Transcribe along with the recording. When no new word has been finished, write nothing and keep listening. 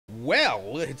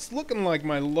Well, it's looking like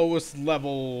my lowest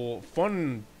level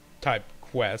fun type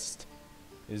quest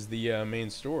is the main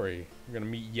story. We're gonna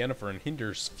meet Yennefer and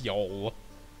Hindersfjall.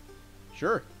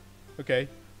 Sure. Okay.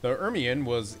 The Ermion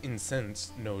was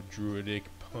incensed. No druidic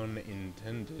pun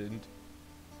intended.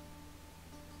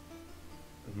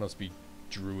 It must be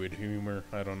druid humor.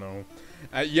 I don't know.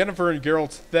 At Yennefer and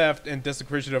Geralt's theft and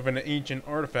desecration of an ancient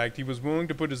artifact, he was willing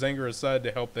to put his anger aside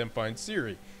to help them find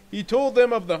Ciri. He told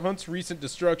them of the hunt's recent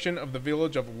destruction of the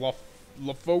village of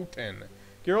Lofoten.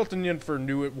 Geralt and Yennefer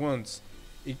knew at once.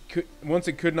 It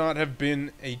could not have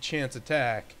been a chance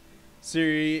attack.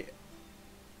 Ciri,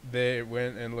 they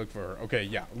went and looked for her. Okay,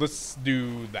 yeah, let's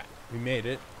do that. We made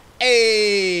it.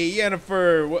 Hey,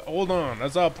 Yennefer! Hold on, I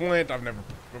saw a plant I've never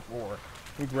picked before.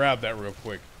 Let me grab that real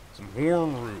quick. Some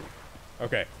horn root.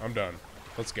 Okay, I'm done.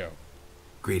 Let's go.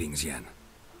 Greetings, Yen.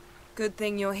 Good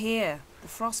thing you're here. The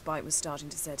frostbite was starting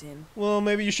to set in. Well,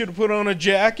 maybe you should have put on a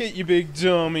jacket, you big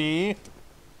dummy.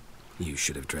 You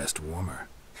should have dressed warmer.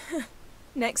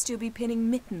 Next you'll be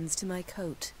pinning mittens to my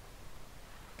coat.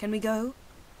 Can we go?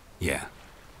 Yeah.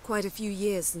 Quite a few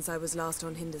years since I was last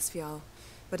on Hindersfjall.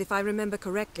 But if I remember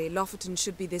correctly, Lofoten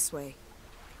should be this way.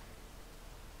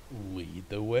 Lead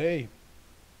the way.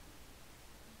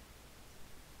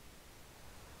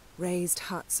 Raised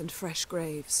huts and fresh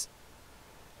graves.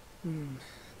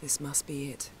 This must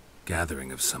be it.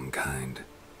 Gathering of some kind.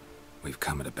 We've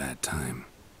come at a bad time.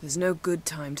 There's no good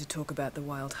time to talk about the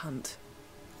Wild Hunt.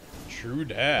 True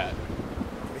dat.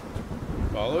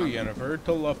 Follow Yennefer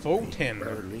to Lofoten.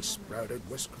 Barely sprouted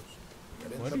whiskers.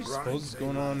 What do you suppose is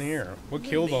going on here? What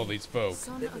killed all these folk?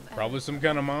 Probably some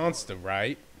kind of monster,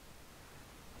 right?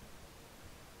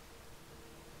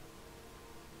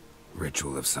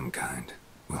 Ritual of some kind.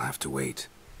 We'll have to wait.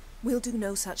 We'll do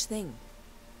no such thing.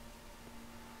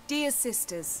 Dear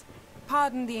sisters,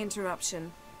 pardon the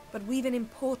interruption, but we've an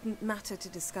important matter to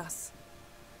discuss.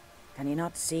 Can you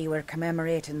not see we're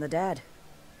commemorating the dead?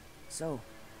 So?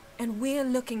 And we're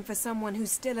looking for someone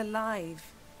who's still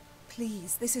alive.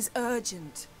 Please, this is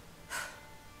urgent.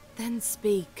 Then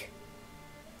speak.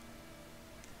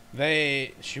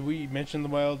 Should we mention the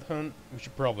Wild Hunt? We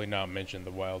should probably not mention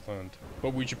the Wild Hunt,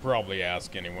 but we should probably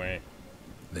ask anyway.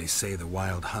 They say the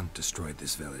Wild Hunt destroyed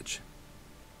this village.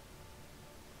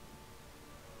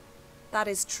 That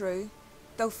is true,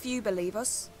 though few believe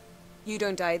us. You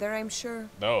don't either, I'm sure.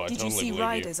 No, I Did totally you see believe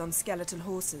riders on skeletal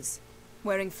horses,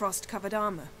 wearing frost-covered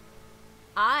armor?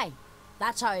 Aye,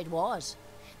 that's how it was.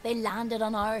 They landed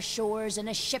on our shores in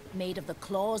a ship made of the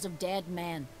claws of dead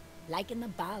men, like in the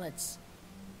ballads.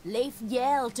 Leif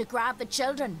yelled to grab the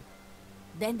children.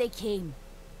 Then they came,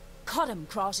 cut him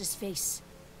across his face.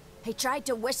 He tried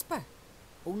to whisper,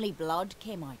 only blood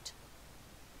came out.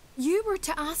 You were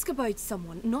to ask about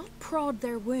someone, not prod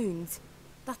their wounds.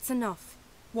 That's enough.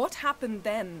 What happened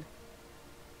then?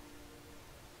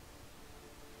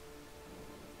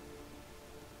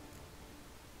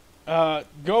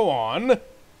 Go on.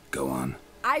 Go on.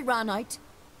 I ran out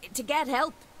to get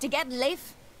help, to get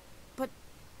Leif. But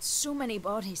so many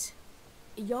bodies.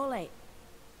 Yolle,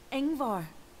 Ingvar,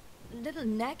 little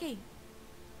Necky.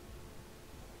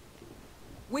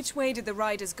 Which way did the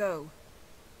riders go?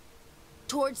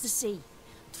 Towards the sea,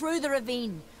 through the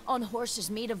ravine, on horses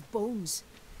made of bones.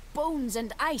 Bones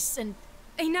and ice and...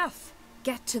 Enough!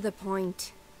 Get to the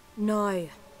point. Now.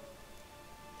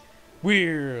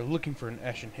 We're looking for an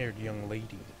ashen-haired young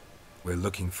lady. We're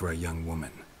looking for a young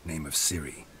woman, name of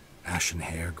Ciri. Ashen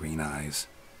hair, green eyes.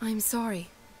 I'm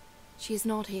sorry. She is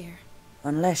not here.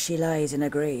 Unless she lies in a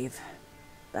grave.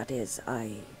 That is,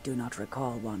 I do not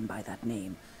recall one by that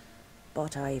name.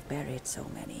 But I've buried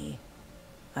so many,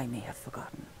 I may have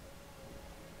forgotten.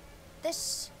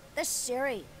 This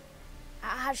Ciri,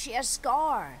 has she a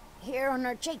scar here on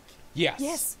her cheek?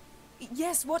 Yes.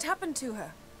 Yes, what happened to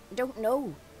her? Don't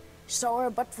know. Saw her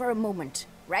but for a moment,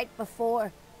 right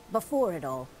before it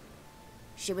all.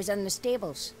 She was in the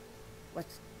stables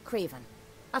with Craven.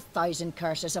 1,000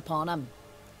 curses upon him.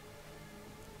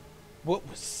 What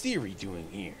was Ciri doing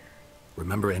here?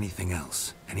 Remember anything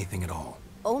else? Anything at all?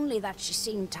 Only that she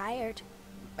seemed tired.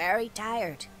 Very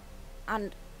tired.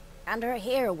 And her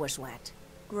hair was wet.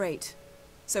 Great.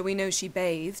 So we know she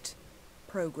bathed.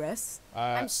 Progress.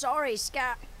 I'm sorry,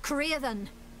 Craven!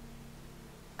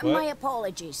 What? My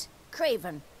apologies.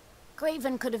 Craven.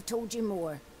 Craven could have told you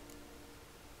more.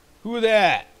 Who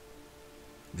that?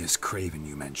 This Craven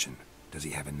you mentioned, does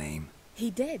he have a name? He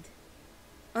did.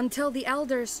 Until the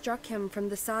elders struck him from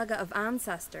the saga of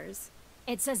ancestors.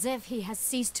 It's as if he has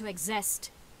ceased to exist.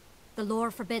 The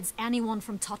lore forbids anyone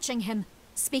from touching him,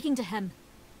 speaking to him,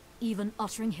 even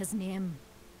uttering his name.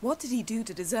 What did he do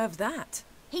to deserve that?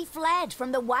 He fled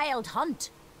from the wild hunt.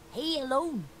 He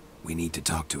alone. We need to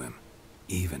talk to him,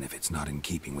 even if it's not in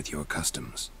keeping with your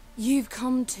customs. You've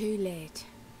come too late.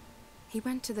 He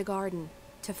went to the garden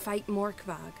to fight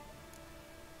Morkvarg.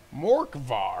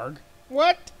 Morkvarg?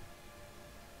 What?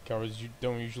 Cowards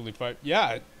don't usually fight.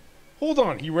 Yeah. Hold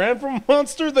on. He ran from a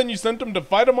monster, then you sent him to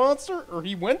fight a monster? Or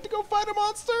he went to go fight a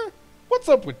monster? What's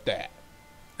up with that?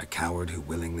 A coward who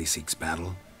willingly seeks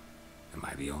battle? Am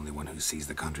I the only one who sees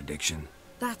the contradiction?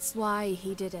 That's why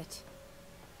he did it.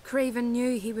 Craven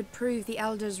knew he would prove the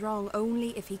elders wrong only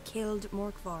if he killed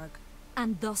Morkvarg.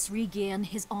 And thus regain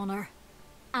his honor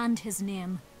and his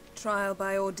name. Trial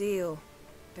by ordeal.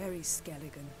 Very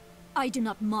Skelligan. I do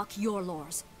not mock your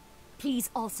laws. Please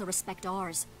also respect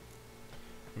ours.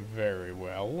 Very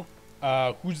well.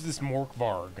 Who's this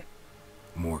Morkvarg?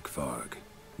 Morkvarg.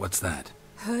 What's that?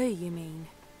 Who, you mean?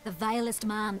 The vilest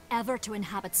man ever to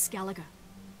inhabit Skellige.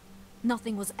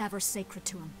 Nothing was ever sacred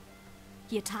to him.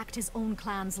 He attacked his own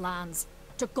clan's lands,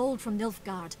 took gold from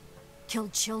Nilfgaard,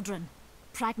 killed children,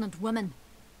 pregnant women.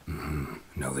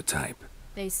 Know the type.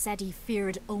 They said he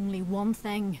feared only one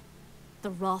thing,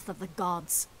 the wrath of the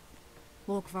gods.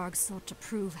 Morkvarg sought to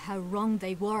prove how wrong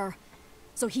they were,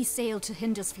 so he sailed to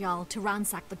Hindisfjall to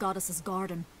ransack the goddess's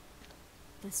garden.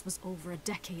 This was over a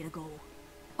decade ago.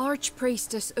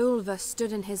 Archpriestess Ulva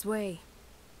stood in his way.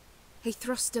 He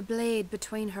thrust a blade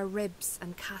between her ribs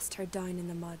and cast her down in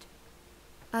the mud.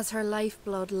 As her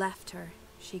lifeblood left her,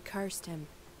 she cursed him,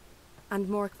 and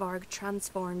Morkvarg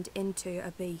transformed into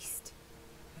a beast.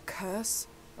 A curse?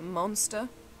 A monster?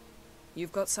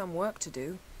 You've got some work to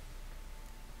do.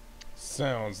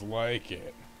 Sounds like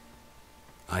it.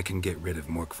 I can get rid of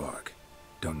Morkvarg.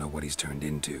 Don't know what he's turned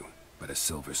into, but a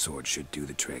silver sword should do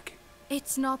the trick.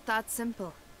 It's not that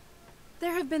simple.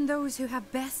 There have been those who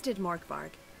have bested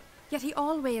Morkvarg, yet he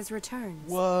always returns.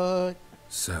 What?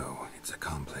 So, it's a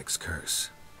complex curse.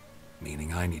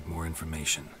 Meaning I need more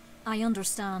information. I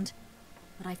understand,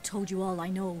 but I've told you all I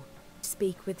know.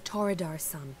 Speak with Torridar's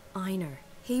son, Einar.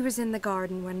 He was in the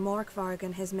garden when Morkvarg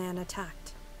and his men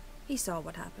attacked. He saw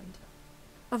what happened.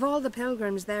 Of all the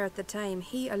pilgrims there at the time,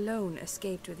 he alone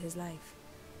escaped with his life.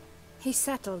 He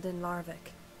settled in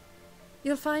Larvik.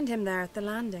 You'll find him there at the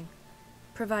landing,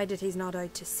 provided he's not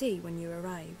out to sea when you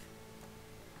arrive.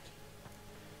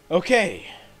 Okay,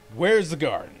 where's the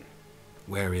garden?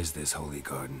 Where is this holy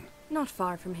garden? Not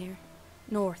far from here.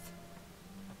 North.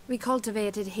 We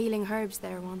cultivated healing herbs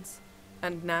there once.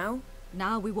 And now?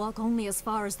 Now we walk only as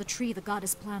far as the tree the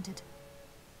goddess planted.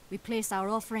 We place our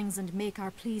offerings and make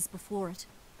our pleas before it.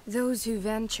 Those who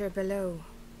venture below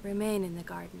remain in the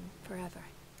garden forever.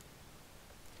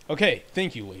 Okay,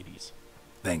 thank you, ladies.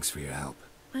 Thanks for your help.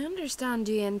 I understand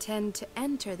you intend to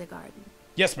enter the garden.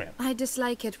 Yes, ma'am. I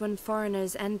dislike it when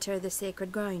foreigners enter the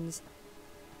sacred grounds,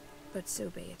 but so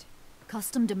be it.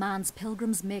 Custom demands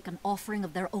pilgrims make an offering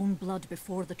of their own blood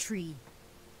before the tree.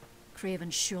 Craven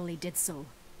surely did so.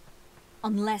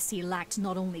 Unless he lacked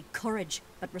not only courage,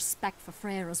 but respect for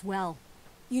Freyr as well.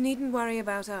 You needn't worry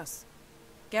about us.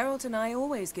 Geralt and I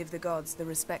always give the gods the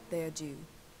respect they are due.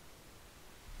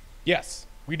 Yes,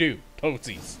 we do.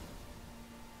 Totsies.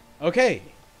 Okay,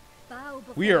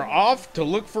 we are off to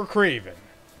look for Craven.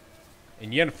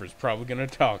 And Yennefer's probably going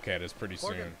to talk at us pretty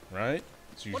soon, right?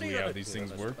 It's usually how these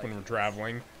things work when we're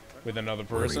traveling with another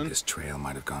person. Worried this trail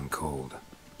might have gone cold.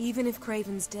 Even if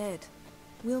Craven's dead,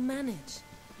 we'll manage.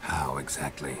 How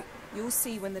exactly? You'll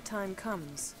see when the time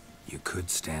comes. You could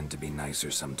stand to be nicer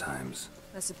sometimes.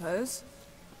 I suppose.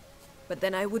 But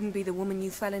then I wouldn't be the woman you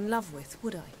fell in love with,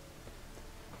 would I?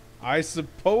 I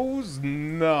suppose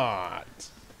not.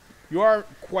 You are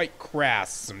quite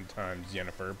crass sometimes,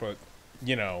 Yennefer, but,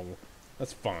 you know,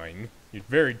 that's fine. You're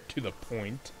very to the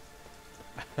point.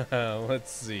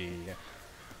 Let's see.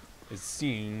 It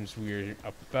seems we're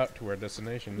about to our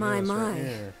destination. My, Yes, my. right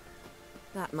here.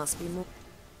 That must be more.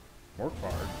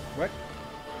 Morkvarg? What?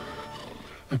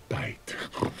 A bite.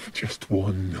 Just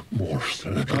one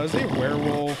morsel. Is he a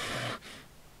werewolf?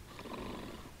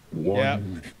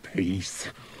 One piece.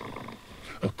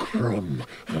 A crumb.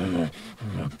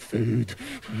 Food.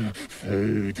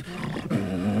 Food.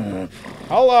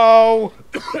 Hello!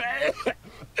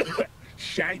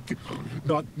 Shite.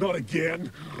 Not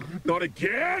again. Not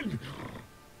again.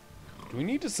 Do we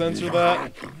need to censor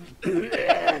that?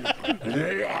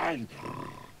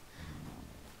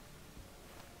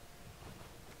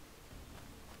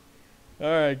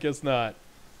 Alright, guess not.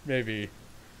 Maybe.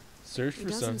 Search He for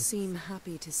doesn't some. seem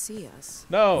happy to see us.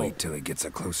 No! Wait till he gets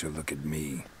a closer look at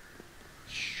me.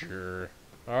 Sure.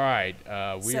 Alright,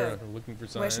 we So, are looking for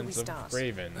where should signs we of start?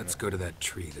 Craven. Let's go to that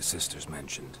tree the sisters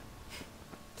mentioned.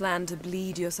 Plan to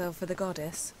bleed yourself for the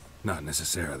goddess? Not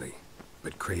necessarily,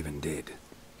 but Craven did.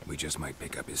 We just might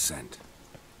pick up his scent.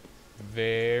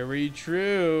 Very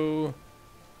true.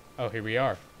 Oh, here we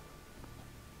are.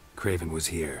 Craven was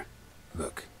here.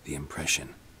 Look, the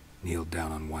impression. Kneeled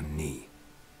down on one knee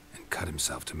and cut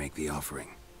himself to make the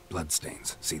offering.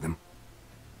 Bloodstains, see them?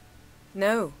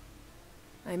 No.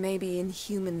 I may be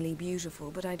inhumanly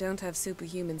beautiful, but I don't have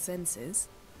superhuman senses.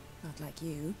 Not like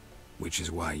you. Which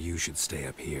is why you should stay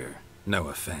up here. No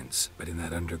offense, but in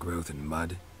that undergrowth and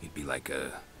mud, you'd be like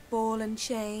a... Ball and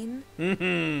chain?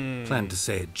 Planned to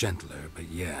say it gentler, but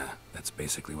yeah, that's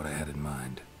basically what I had in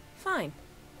mind. Fine.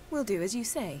 We'll do as you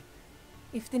say.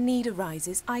 If the need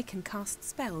arises, I can cast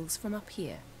spells from up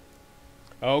here.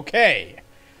 Okay.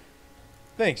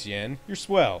 Thanks, Yen. You're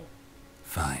swell.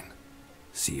 Fine.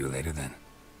 See you later then.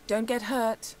 Don't get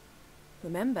hurt.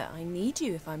 Remember, I need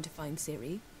you if I'm to find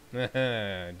Ciri.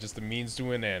 Just a means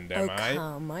to an end, am I? Oh,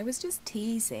 come. I was just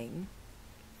teasing.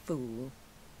 Fool.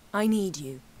 I need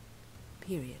you.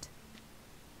 Period.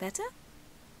 Better?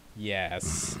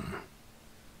 Yes.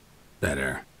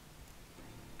 Better.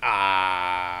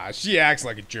 Ah, she acts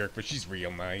like a jerk, but she's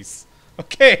real nice.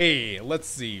 Okay, let's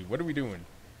see. What are we doing?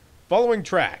 Following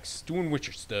tracks. Doing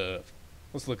Witcher stuff.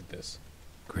 Let's look at this.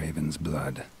 Craven's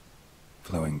blood.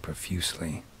 Flowing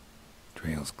profusely.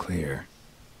 Trails clear.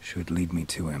 Should lead me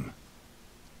to him.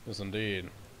 Yes, indeed.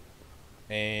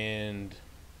 And...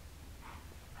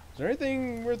 is there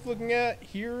anything worth looking at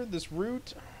here? This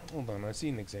route? Hold on, I see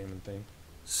an examine thing.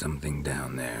 Something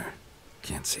down there.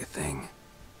 Can't see a thing.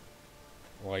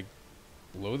 Like,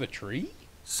 below the tree?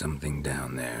 Something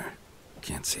down there.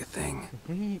 Can't see a thing.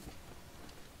 What are you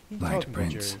Light talking about,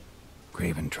 prints. Jerry?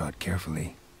 Craven trod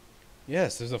carefully.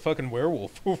 Yes, there's a fucking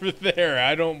werewolf over there.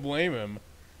 I don't blame him.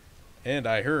 And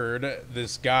I heard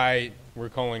this guy we're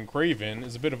calling Craven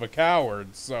is a bit of a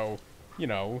coward, so, you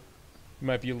know, he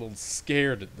might be a little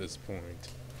scared at this point.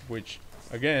 Which,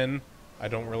 again, I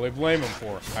don't really blame him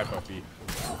for. Hi, puppy.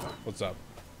 What's up?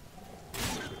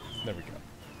 There we go.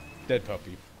 Dead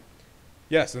puppy.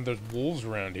 Yes, and there's wolves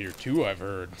around here, too, I've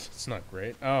heard. It's not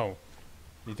great. Oh.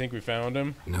 You think we found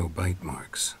him? No bite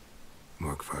marks.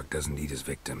 Morkvarg doesn't eat his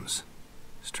victims.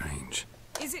 Strange.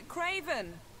 Is it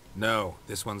Craven? No,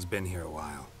 this one's been here a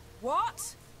while.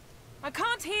 What? I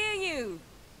can't hear you.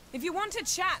 If you want to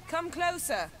chat, come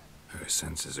closer. Her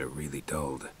senses are really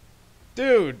dulled.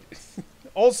 Dude.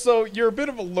 Also, you're a bit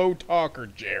of a low talker,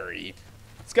 Jerry.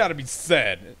 It's gotta be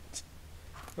said.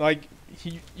 Like,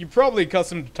 you're probably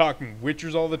accustomed to talking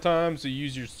Witchers all the time, so you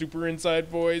use your super inside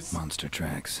voice. Monster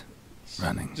tracks.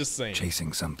 Running. Just saying.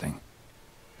 Chasing something.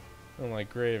 I'm like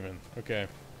Craven. Okay.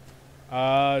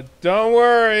 Don't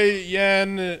worry,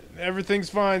 Yen. Everything's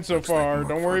fine so Looks like far.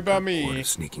 Don't worry Morkvarg about got me. bored of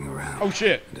sneaking around. Oh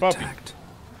shit, and puppy. attacked.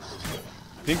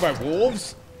 Think by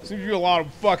wolves? Seems to be a lot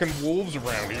of fucking wolves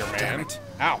around here, Damn man. it.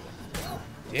 Ow.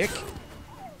 Dick.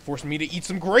 Forced me to eat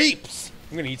some grapes.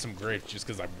 I'm gonna eat some grapes just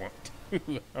because I want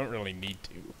to. I don't really need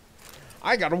to.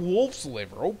 I got a wolf's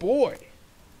liver. Oh boy.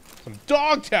 Some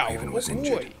dog tallow. Craven Oh was boy.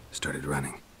 injured. Started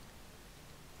running.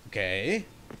 Okay.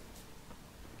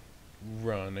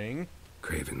 Running.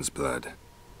 Craven's blood.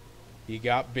 He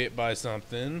got bit by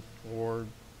something, or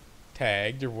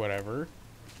tagged, or whatever.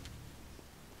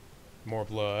 More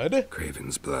blood.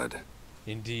 Craven's blood.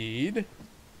 Indeed.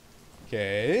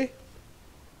 Okay.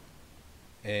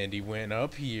 And he went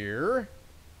up here,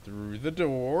 through the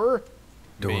door.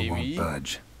 Door Maybe. won't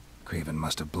budge. Craven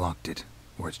must have blocked it,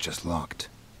 or it's just locked.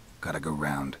 Gotta go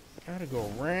round. Gotta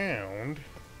go around.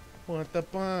 What the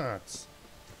butts?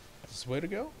 This way to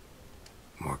go?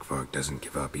 Morkvarg doesn't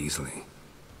give up easily.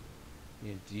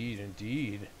 Indeed,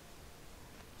 indeed.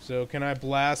 So can I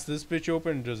blast this bitch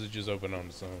open, or does it just open on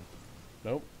its own?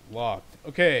 Nope, locked.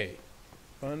 Okay,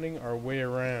 finding our way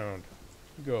around.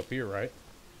 We go up here, right?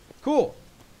 Cool.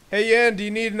 Hey Yen, do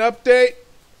you need an update?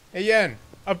 Hey Yen,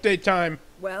 update time.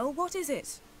 Well, what is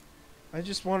it? I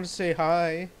just wanted to say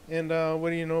hi, and what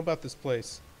do you know about this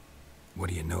place? What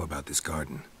do you know about this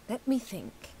garden? Let me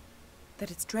think.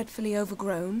 That it's dreadfully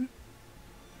overgrown.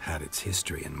 Had its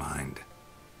history in mind.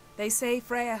 They say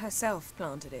Freya herself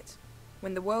planted it.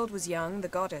 When the world was young, the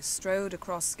goddess strode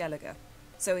across Skellige,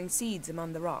 sowing seeds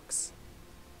among the rocks.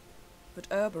 But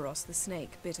Urboros the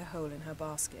snake bit a hole in her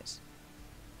basket.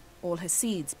 All her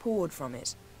seeds poured from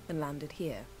it and landed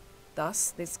here.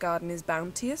 Thus, this garden is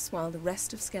bounteous, while the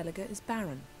rest of Skellige is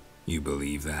barren. You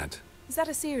believe that? Is that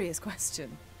a serious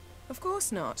question? Of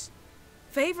course not.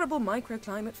 Favorable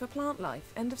microclimate for plant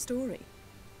life. End of story.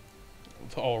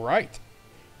 All right.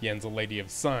 Yen's a lady of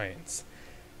science.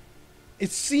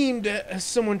 It seemed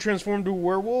someone transformed to a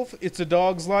werewolf. It's a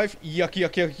dog's life. Yuck,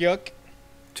 yuck, yuck, yuck.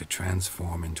 To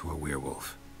transform into a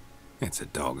werewolf. It's a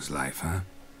dog's life, huh?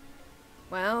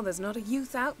 Well, there's not a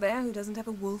youth out there who doesn't have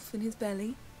a wolf in his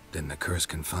belly. Then the curse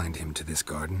confined him to this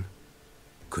garden?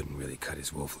 Couldn't really cut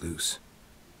his wolf loose.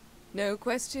 No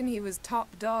question he was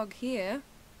top dog here.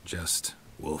 Just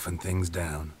wolfing things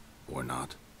down, or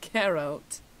not.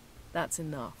 Geralt, that's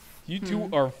enough. You two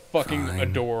are fucking Fine.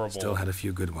 adorable. Still had a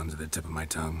few good ones at the tip of my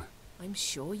tongue. I'm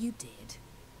sure you did.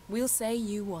 We'll say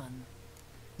you won.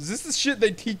 Is this the shit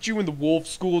they teach you in the wolf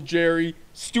school, Jerry?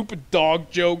 Stupid dog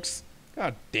jokes?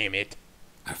 God damn it.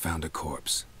 I found a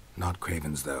corpse. Not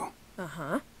Craven's, though.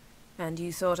 Uh-huh. And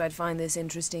you thought I'd find this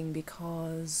interesting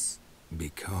because...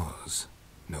 Because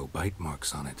no bite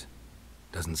marks on it.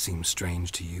 Doesn't seem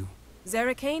strange to you?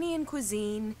 Zerrikanian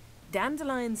cuisine,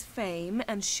 Dandelion's fame,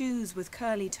 and shoes with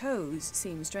curly toes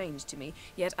seem strange to me,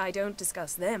 yet I don't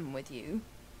discuss them with you.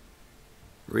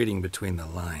 Reading between the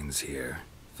lines here,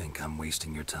 think I'm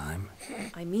wasting your time?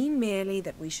 I mean merely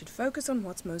that we should focus on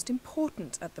what's most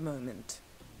important at the moment.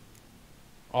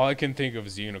 All I can think of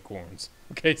is unicorns.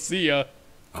 Okay, see ya.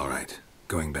 Alright,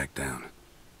 going back down.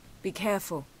 Be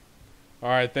careful.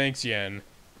 Alright, thanks, Yen.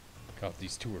 God,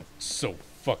 these two are so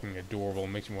fucking adorable. It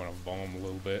makes me want to vomit a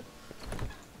little bit.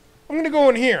 I'm gonna go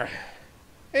in here.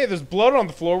 Hey, there's blood on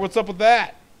the floor. What's up with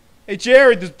that? Hey,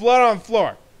 Jerry, there's blood on the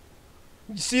floor.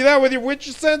 You see that with your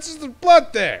witcher senses? There's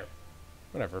blood there.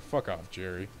 Whatever, fuck off,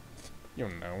 Jerry. You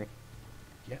don't know.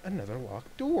 Yet another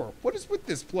locked door. What is with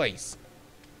this place?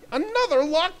 Another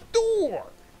locked door!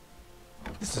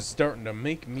 This is starting to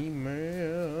make me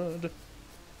mad.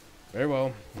 Very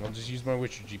well. I'll just use my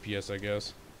Witcher GPS, I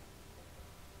guess.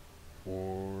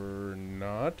 Or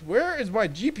not. Where is my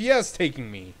GPS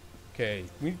taking me? Okay,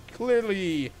 we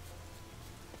clearly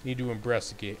need to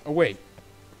investigate. Oh, wait.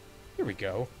 Here we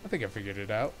go. I think I figured it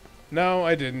out. No,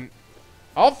 I didn't.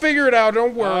 I'll figure it out,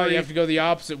 don't worry. You have to go the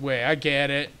opposite way. I get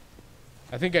it.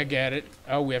 I think I get it.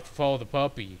 Oh, we have to follow the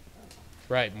puppy.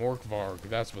 Right, Morkvarg.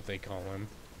 That's what they call him.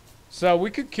 So,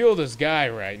 we could kill this guy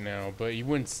right now, but he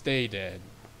wouldn't stay dead.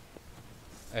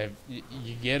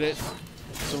 You get it?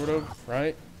 Sort of,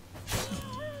 right?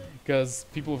 Because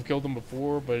people have killed him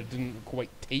before, but it didn't quite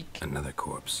take. Another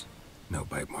corpse. No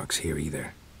bite marks here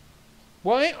either.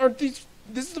 Why aren't these...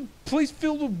 This is a place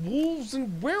filled with wolves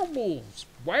and werewolves.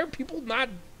 Why are people not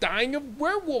dying of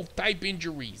werewolf-type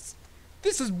injuries?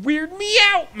 This is weird me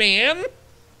out, man!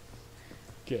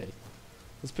 Okay.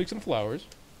 Let's pick some flowers.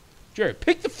 Jerry,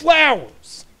 pick the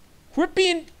flowers! Quit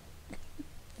being...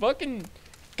 fucking...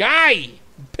 guy!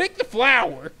 Pick the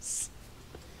flowers!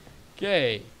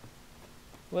 Okay.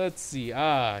 Let's see.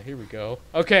 Ah, here we go.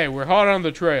 Okay, we're hot on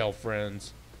the trail,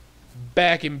 friends.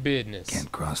 Back in business.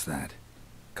 Can't cross that.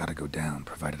 Gotta go down,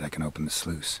 provided I can open the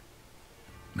sluice.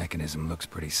 Mechanism looks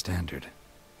pretty standard.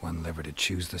 One lever to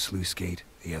choose the sluice gate,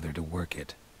 the other to work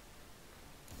it.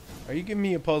 Are you giving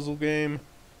me a puzzle game?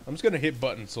 I'm just gonna hit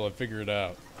buttons till I figure it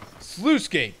out. Sluice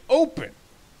gate, open!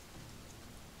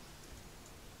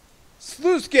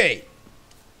 Sluice gate,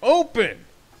 open!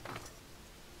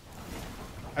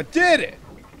 I did it!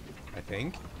 I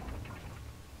think.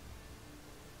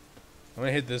 I'm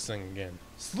gonna hit this thing again.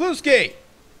 Sluice gate,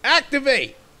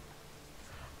 activate!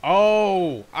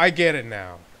 Oh, I get it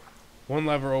now. One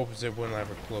lever opens it, one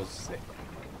lever closes it.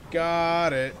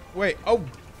 Got it. Wait, oh.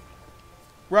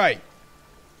 Right.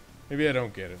 Maybe I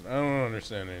don't get it. I don't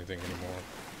understand anything anymore.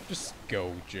 Just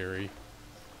go, Jerry.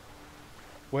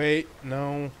 Wait,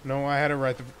 no, I had it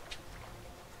right. The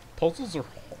puzzles are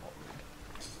hard.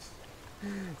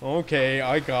 Okay,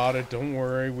 I got it. Don't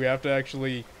worry. We have to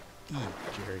actually eat,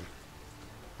 Jerry.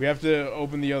 We have to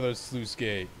open the other sluice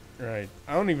gate. Right.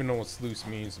 I don't even know what sluice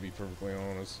means, to be perfectly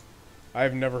honest.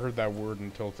 I've never heard that word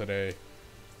until today.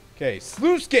 Okay,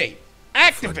 sluice gate!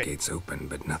 Activate! Floodgate's open,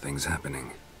 but nothing's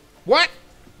happening. What?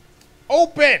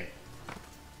 Open!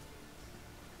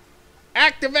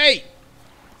 Activate!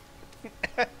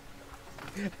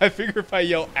 I figure if I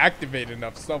yell activate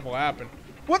enough, stuff will happen.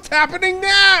 What's happening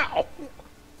now?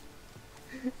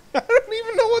 I don't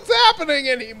even know what's happening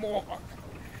anymore.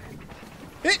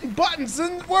 Hitting buttons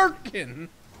isn't working.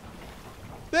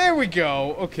 There we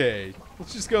go. Okay.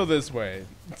 Let's just go this way.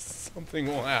 Something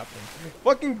will happen.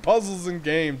 Fucking puzzles and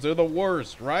games, they're the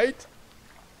worst, right?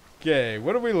 Okay,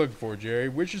 what are we looking for, Jerry?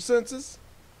 Witcher senses?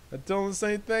 That telling us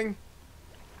anything?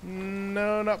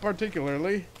 No, not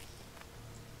particularly.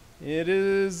 It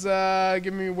is,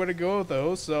 giving me where to go,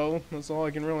 though, so that's all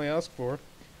I can really ask for.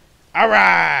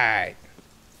 Alright!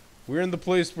 We're in the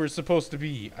place we're supposed to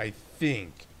be, I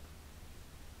think.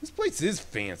 This place is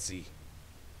fancy.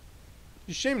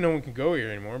 It's a shame no one can go here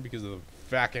anymore because of the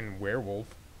fucking werewolf.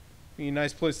 Be a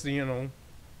nice place to, you know,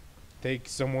 take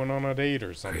someone on a date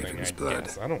or something, Craven's I blood.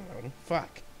 guess. I don't know.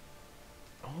 Fuck.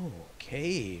 Oh,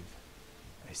 cave.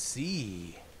 I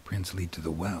see. Prints lead to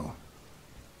the well.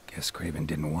 Guess Craven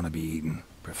didn't want to be eaten.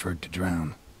 Preferred to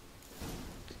drown.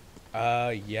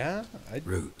 Yeah? I'd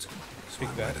Root.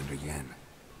 Swung that. right under Yen.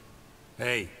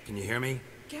 Hey, can you hear me?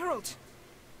 Geralt,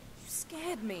 you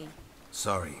scared me.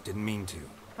 Sorry, didn't mean to.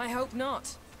 I hope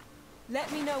not.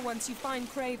 Let me know once you find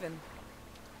Craven.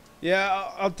 Yeah,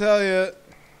 I'll tell you.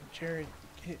 Jerry,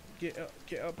 get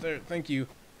up there. Thank you.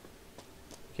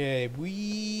 Okay,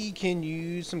 we can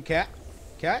use some cat.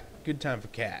 Cat? Good time for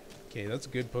cat. Okay, that's a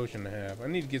good potion to have. I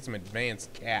need to get some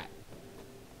advanced cat.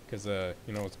 Because,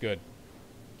 you know, it's good.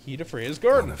 Key to Freya's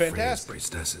garden. One of Freya's Fantastic.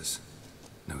 priestesses.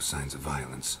 No signs of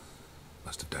violence.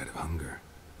 Must have died of hunger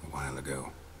a while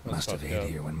ago. That's Must have fucked hid up.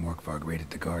 here when Morkvarg raided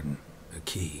the garden. A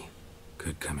key.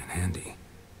 Could come in handy.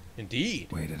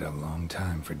 Indeed. Waited a long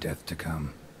time for death to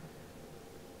come.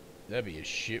 That'd be a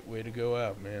shit way to go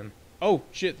out, man. Oh,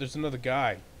 shit, there's another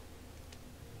guy.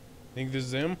 Think this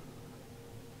is him?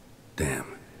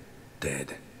 Damn.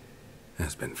 Dead.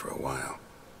 Has been for a while.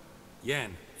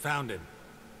 Yen, found him.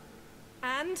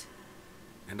 And?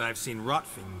 And I've seen rot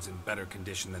fiends in better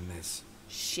condition than this.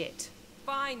 Shit.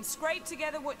 Fine, scrape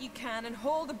together what you can and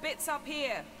haul the bits up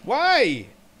here. Why?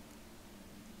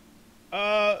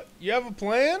 You have a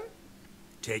plan?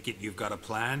 Take it you've got a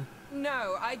plan?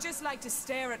 No, I just like to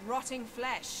stare at rotting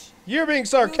flesh. You're being We'll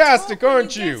sarcastic, talk when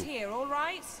aren't you? you? Get here, all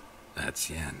right? That's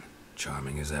Yen.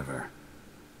 Charming as ever.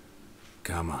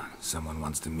 Come on, someone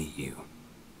wants to meet you.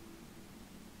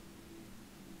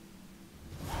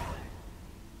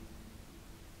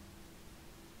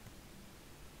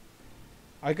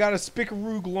 I got a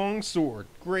Spickaroog longsword.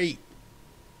 Great.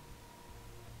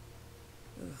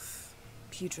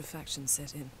 Putrefaction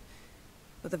set in.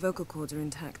 But the vocal cords are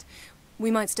intact.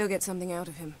 We might still get something out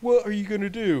of him. What are you gonna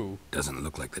do? Doesn't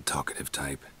look like the talkative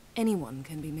type. Anyone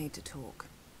can be made to talk.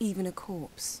 Even a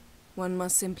corpse. One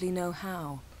must simply know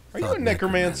how. Are you Thought a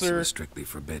necromancer? was strictly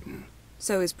forbidden.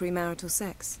 So is premarital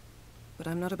sex. But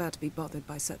I'm not about to be bothered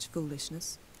by such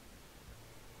foolishness.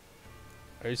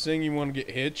 Are you saying you want to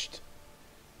get hitched?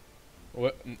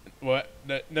 What? What?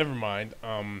 Never mind.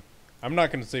 I'm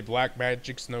not gonna say black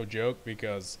magic's no joke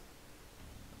because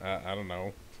I don't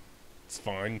know. It's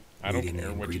fine. I don't Need any care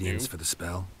what you ingredients do. for the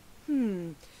spell?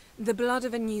 The blood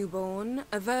of a newborn,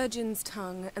 a virgin's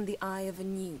tongue, and the eye of a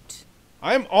newt.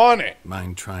 I'm on it.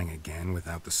 Mind trying again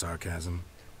without the sarcasm?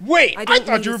 Wait, I don't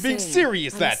thought need you a were being thing.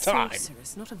 serious I'm that a time.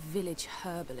 sorceress, not a village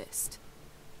herbalist.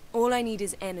 All I need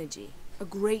is energy. A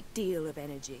great deal of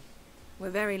energy. We're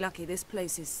very lucky this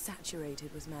place is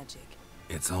saturated with magic.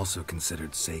 It's also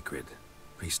considered sacred.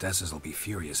 Priestesses will be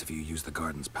furious if you use the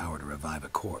garden's power to revive a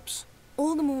corpse.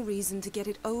 All the more reason to get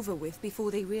it over with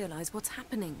before they realize what's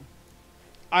happening.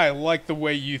 I like the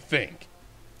way you think.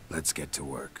 Let's get to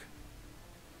work.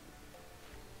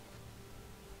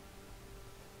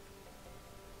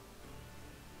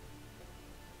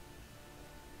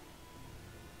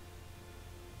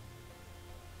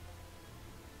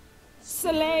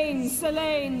 Selene,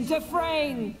 Selene,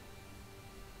 Dufresne!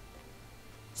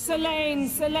 Selene,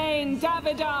 Selene,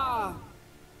 Davidar!